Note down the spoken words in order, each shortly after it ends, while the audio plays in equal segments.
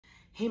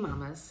Hey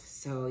mamas,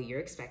 so you're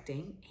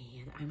expecting,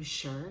 and I'm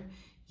sure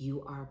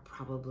you are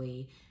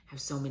probably have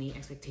so many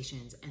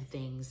expectations and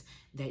things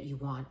that you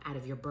want out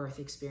of your birth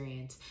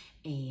experience,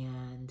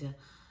 and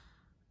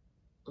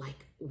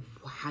like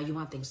how you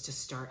want things to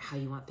start, how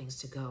you want things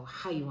to go,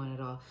 how you want it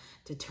all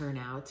to turn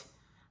out.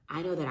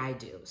 I know that I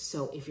do.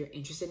 So if you're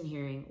interested in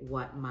hearing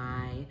what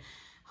my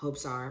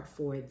hopes are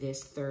for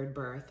this third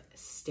birth,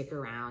 stick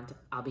around.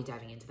 I'll be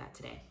diving into that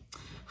today.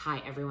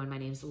 Hi everyone, my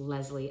name is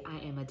Leslie. I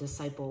am a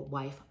disciple,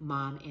 wife,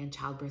 mom, and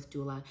childbirth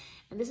doula,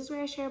 and this is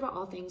where I share about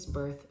all things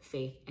birth,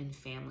 faith, and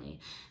family.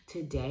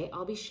 Today,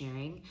 I'll be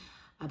sharing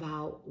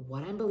about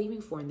what I'm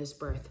believing for in this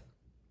birth,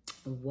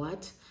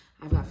 what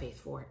I've got faith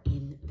for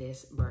in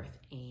this birth,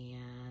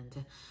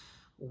 and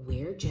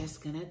we're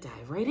just gonna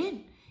dive right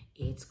in.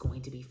 It's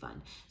going to be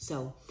fun.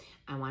 So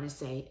I wanna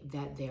say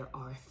that there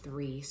are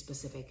three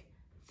specific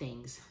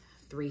things,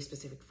 three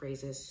specific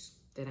phrases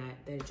that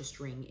just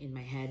ring in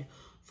my head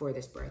for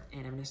this birth.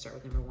 And I'm gonna start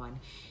with number one,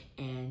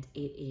 and it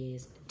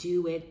is,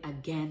 do it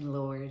again,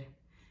 Lord.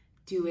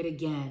 Do it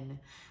again.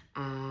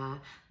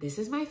 This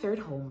is my third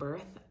home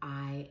birth.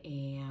 I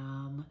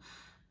am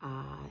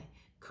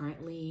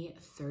currently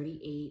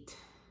 38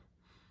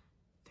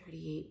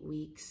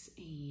 weeks,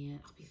 and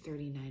I'll be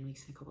 39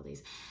 weeks in a couple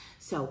days.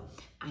 So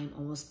I'm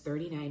almost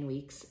 39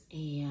 weeks,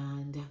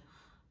 and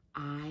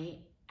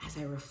as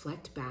I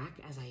reflect back,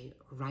 as I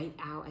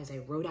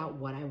wrote out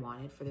what I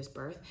wanted for this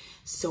birth,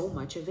 so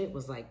much of it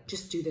was like,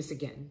 just do this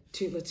again.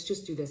 Let's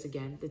just do this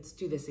again. Let's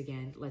do this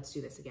again. Let's do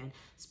this again.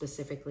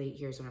 Specifically,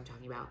 here's what I'm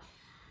talking about.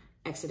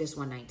 Exodus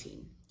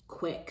 1:19.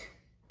 Quick,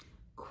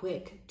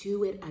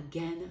 do it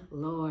again,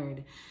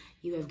 Lord.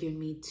 You have given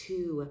me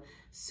two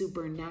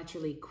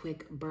supernaturally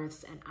quick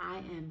births, and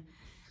I am,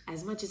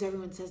 as much as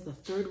everyone says the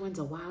third one's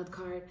a wild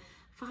card,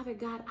 Father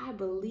God, I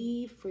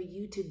believe for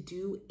you to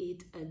do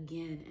it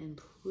again, and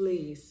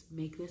please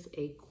make this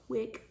a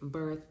quick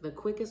birth, the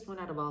quickest one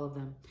out of all of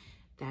them.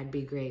 That'd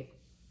be great.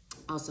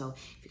 Also,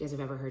 if you guys have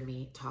ever heard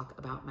me talk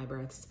about my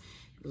births,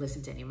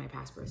 listen to any of my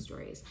past birth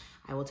stories,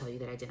 I will tell you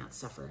that I did not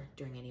suffer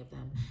during any of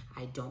them.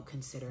 I don't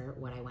consider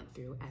what I went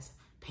through as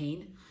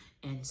pain,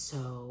 and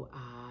so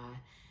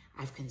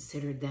I've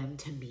considered them,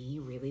 to me,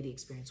 really the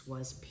experience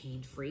was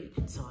pain-free.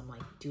 And so I'm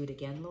like, do it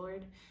again,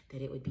 Lord,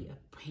 that it would be a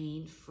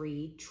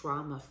pain-free,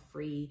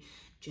 trauma-free,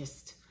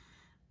 just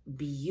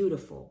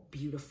beautiful,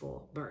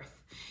 beautiful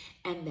birth.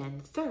 And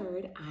then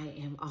third, I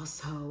am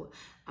also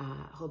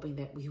hoping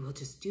that we will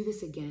just do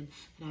this again,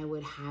 that I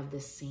would have the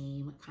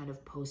same kind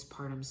of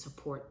postpartum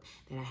support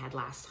that I had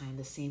last time,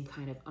 the same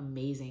kind of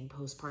amazing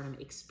postpartum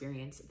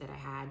experience that I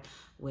had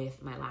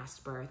with my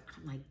last birth.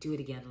 I'm like, do it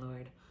again,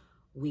 Lord.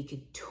 We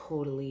could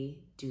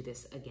totally do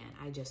this again.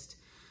 I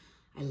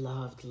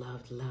loved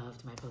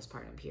my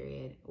postpartum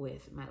period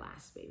with my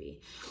last baby.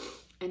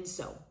 And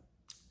so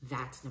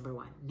that's number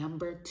one.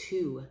 Number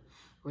two,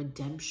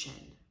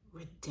 redemption.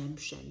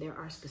 There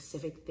are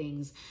specific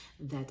things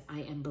that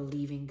I am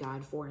believing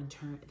God for in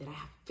turn, that I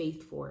have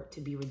faith for to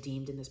be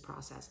redeemed in this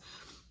process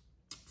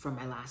from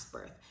my last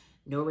birth.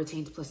 No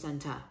retained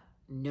placenta,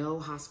 no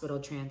hospital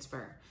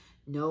transfer,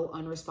 no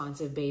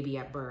unresponsive baby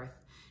at birth,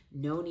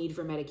 no need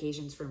for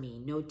medications for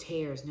me, no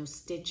tears, no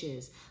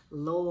stitches.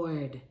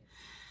 Lord,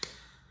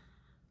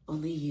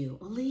 only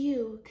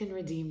you can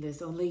redeem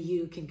this. Only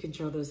you can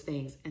control those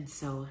things. And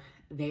so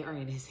they are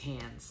in his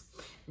hands.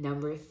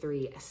 Number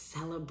three, a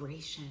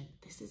celebration.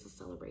 This is a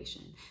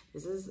celebration.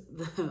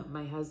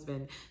 My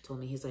husband told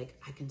me, he's like,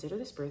 I consider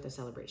this birth a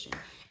celebration.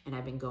 And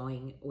I've been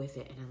going with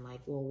it. And I'm like,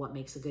 well, what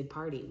makes a good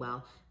party?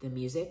 Well, the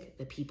music,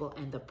 the people,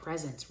 and the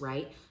presence,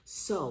 right?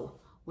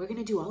 So we're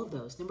going to do all of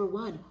those. Number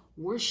one,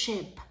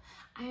 worship.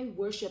 I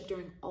worship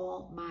during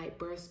all my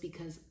births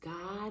because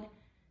God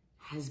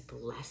has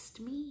blessed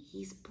me.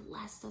 He's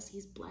blessed us.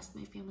 He's blessed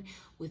my family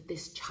with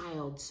this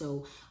child.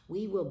 So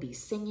we will be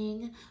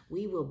singing.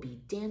 We will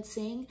be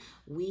dancing.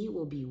 We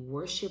will be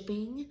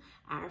worshiping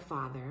our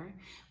Father.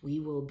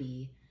 We will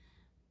be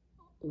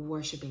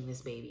worshiping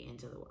this baby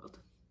into the world.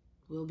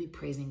 We'll be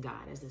praising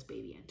God as this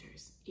baby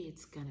enters.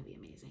 It's going to be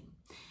amazing.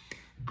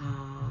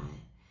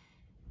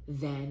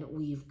 Then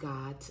we've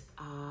got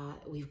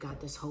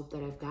this hope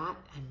that I've got,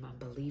 and I'm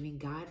believing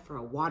God for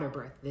a water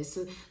birth.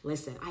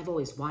 Listen, I've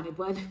always wanted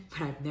one,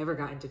 but I've never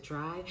gotten to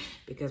try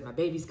because my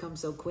babies come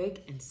so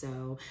quick. And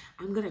so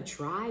I'm gonna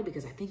try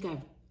because I think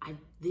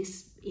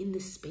in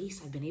this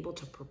space I've been able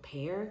to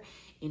prepare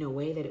in a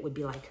way that it would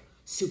be like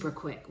super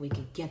quick. We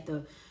could get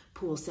the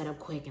pool set up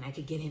quick, and I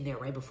could get in there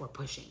right before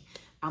pushing.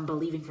 I'm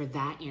believing for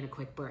that and a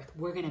quick birth.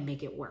 We're gonna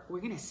make it work. We're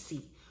gonna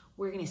see.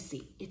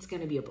 It's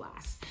gonna be a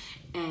blast.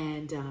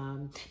 And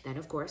then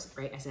of course,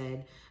 right, I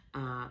said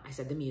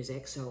the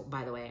music. So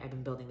by the way, I've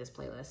been building this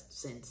playlist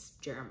since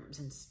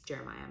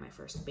Jeremiah, my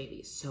first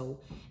baby.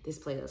 So this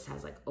playlist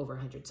has like over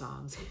 100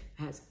 songs. It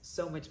has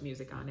so much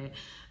music on it.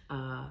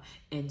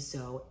 And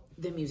so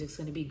the music's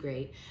gonna be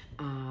great.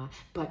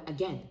 But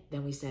again,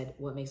 then we said,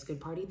 what makes a good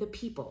party? The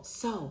people.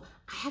 So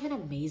I have an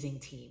amazing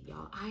team,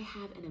 y'all. I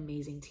have an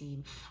amazing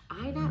team.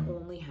 I not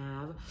only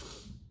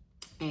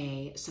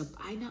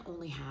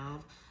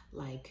have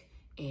like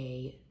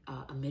a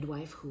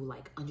midwife who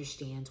like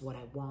understands what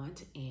I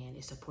want and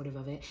is supportive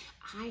of it.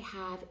 I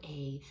have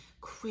a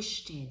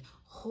Christian,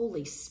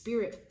 Holy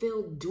Spirit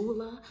filled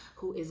doula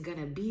who is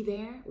gonna be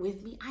there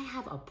with me. I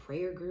have a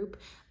prayer group,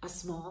 a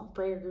small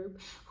prayer group,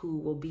 who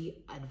will be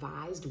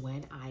advised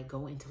when I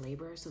go into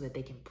labor so that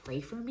they can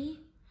pray for me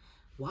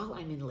while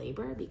I'm in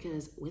labor,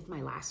 because with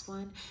my last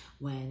one,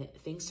 when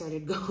things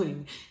started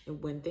going,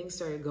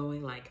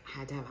 like I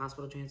had to have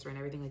hospital transfer and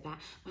everything like that,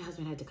 my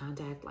husband had to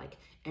contact like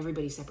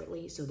everybody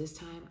separately. So this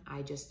time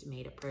I just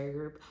made a prayer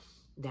group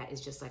that is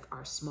just like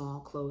our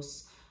small,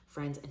 close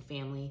friends and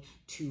family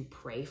to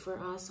pray for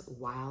us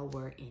while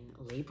we're in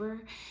labor.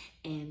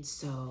 And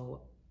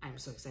so I'm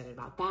so excited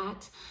about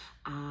that.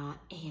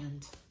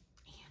 And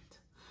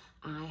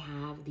I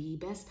have the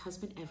best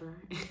husband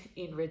ever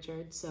in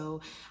Richard.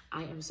 So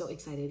I am so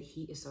excited.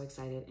 He is so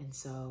excited. And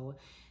so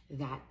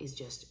that is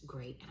just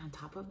great. And on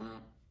top of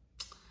that,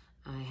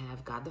 I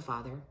have God the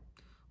Father,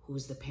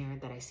 who's the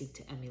parent that I seek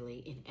to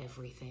emulate in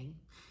everything,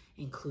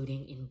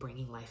 including in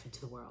bringing life into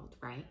the world,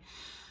 right?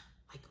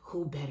 Like,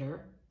 who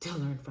better to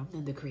learn from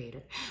than the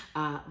Creator?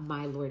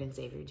 My Lord and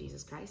Savior,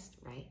 Jesus Christ,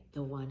 right?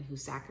 The one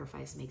whose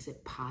sacrifice makes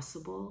it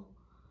possible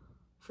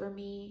for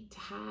me to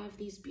have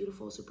these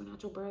beautiful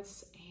supernatural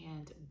births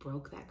and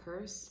broke that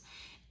curse,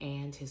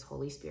 and his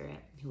Holy Spirit,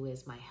 who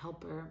is my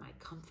helper, my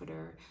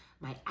comforter,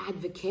 my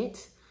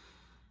advocate.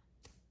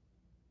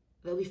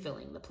 They'll be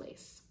filling the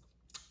place.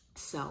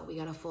 So we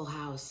got a full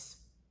house.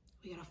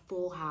 We got a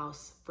full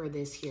house for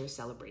this here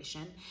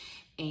celebration.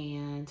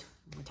 And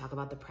when we talk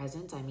about the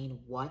presents, I mean,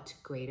 what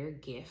greater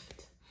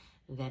gift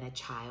than a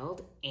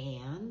child?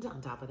 And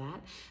on top of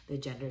that, the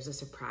gender's a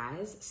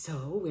surprise.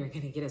 So we're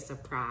going to get a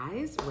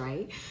surprise,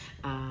 right?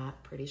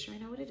 Pretty sure I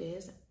know what it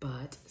is,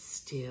 but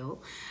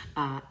still,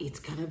 it's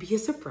going to be a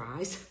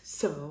surprise.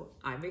 So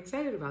I'm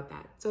excited about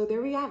that. So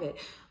there we have it.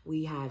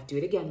 We have Do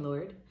It Again,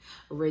 Lord,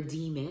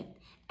 Redeem It,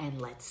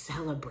 and Let's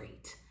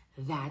Celebrate.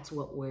 That's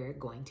what we're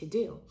going to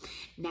do.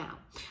 Now,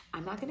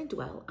 I'm not going to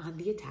dwell on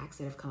the attacks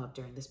that have come up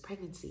during this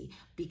pregnancy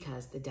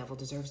because the devil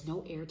deserves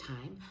no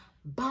airtime,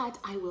 but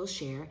I will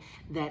share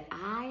that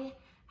I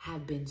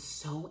have been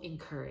so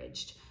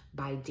encouraged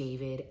by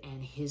David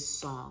and his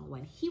song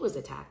when he was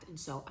attacked. And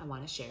so I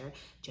want to share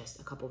just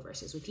a couple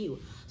verses with you.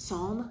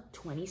 Psalm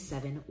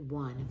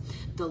 27:1.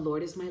 The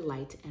Lord is my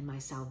light and my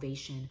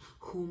salvation.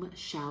 Whom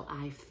shall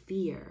I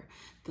fear?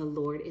 The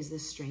Lord is the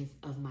strength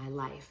of my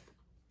life.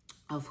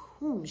 Of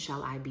whom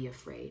shall I be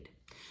afraid?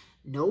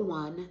 No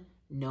one,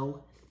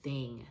 no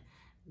thing.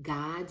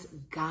 God's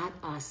got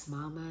us,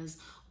 mamas.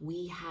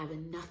 We have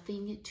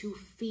nothing to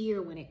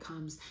fear when it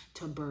comes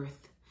to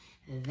birth.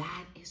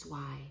 That is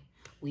why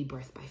we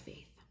birth by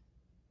faith.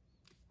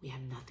 We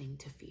have nothing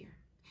to fear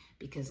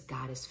because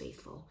God is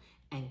faithful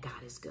and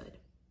God is good.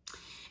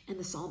 And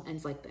the psalm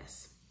ends like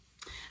this.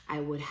 I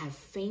would have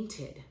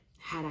fainted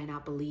had I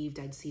not believed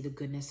I'd see the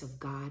goodness of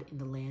God in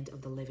the land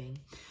of the living.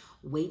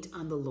 Wait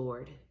on the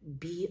Lord,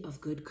 be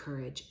of good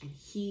courage, and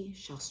he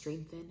shall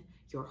strengthen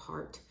your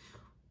heart.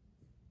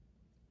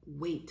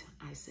 Wait,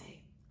 I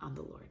say, on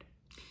the Lord.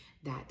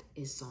 That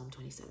is Psalm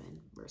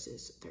 27,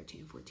 verses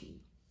 13 and 14.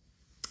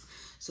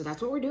 So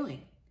that's what we're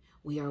doing.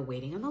 We are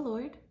waiting on the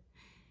Lord.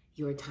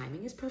 Your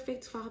timing is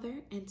perfect, Father,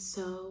 and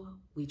so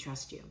we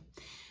trust you.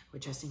 We're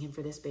trusting him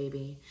for this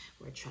baby.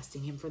 We're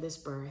trusting him for this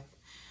birth.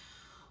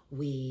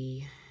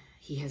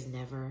 He has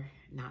never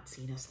not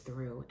seen us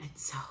through. And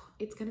so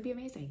it's going to be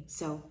amazing.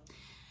 So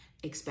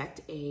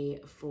expect a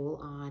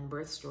full-on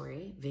birth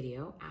story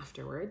video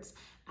afterwards.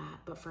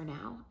 But for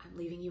now, I'm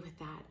leaving you with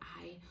that.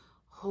 I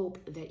hope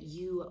that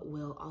you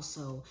will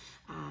also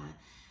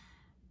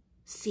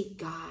seek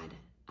God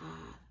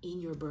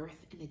in your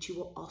birth, and that you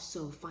will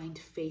also find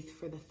faith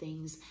for the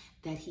things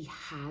that he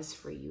has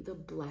for you, the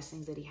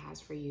blessings that he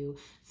has for you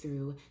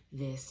through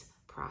this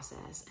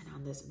process. And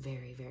on this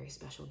very, very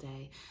special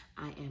day,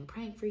 I am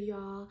praying for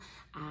y'all.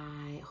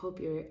 I hope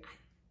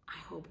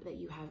that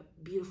you have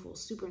beautiful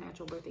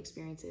supernatural birth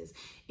experiences.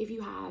 If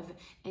you have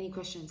any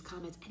questions,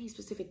 comments, any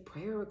specific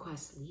prayer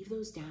requests, leave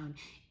those down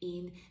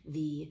in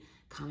the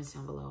comments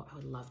down below. I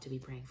would love to be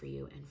praying for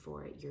you and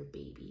for your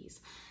babies.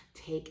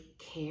 Take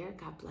care.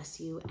 God bless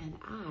you. And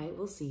I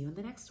will see you in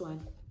the next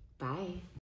one. Bye.